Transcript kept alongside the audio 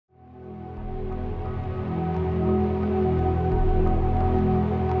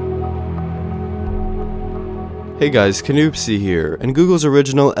Hey guys, Canoopsy here, and Google's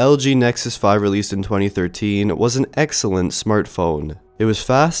original LG Nexus 5 released in 2013 was an excellent smartphone. It was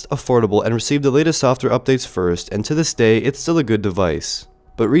fast, affordable, and received the latest software updates first, and to this day, it's still a good device.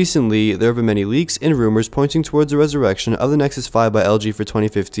 But recently, there have been many leaks and rumors pointing towards the resurrection of the Nexus 5 by LG for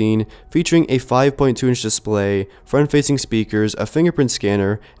 2015, featuring a 5.2-inch display, front-facing speakers, a fingerprint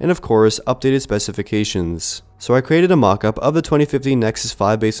scanner, and of course, updated specifications. So I created a mock-up of the 2015 Nexus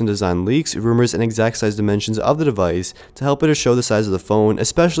 5 based on design leaks, rumors, and exact size dimensions of the device to help it show the size of the phone,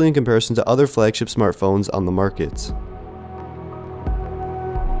 especially in comparison to other flagship smartphones on the market.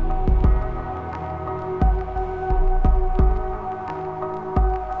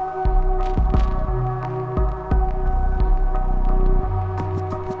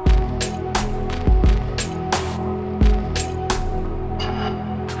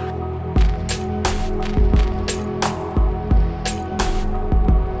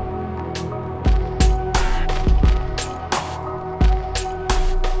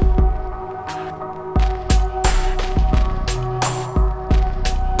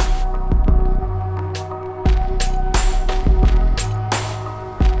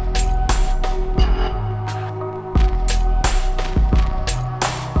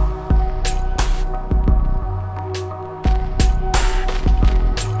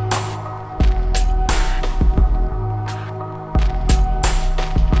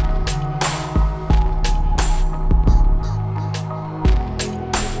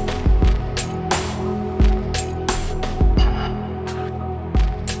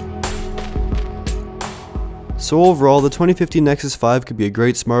 So overall, the 2015 Nexus 5 could be a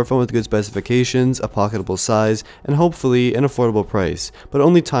great smartphone with good specifications, a pocketable size, and hopefully an affordable price, but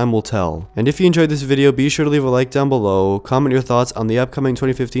only time will tell. And if you enjoyed this video, be sure to leave a like down below, comment your thoughts on the upcoming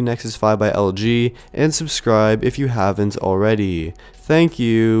 2015 Nexus 5 by LG, and subscribe if you haven't already. Thank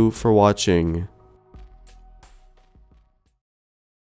you for watching.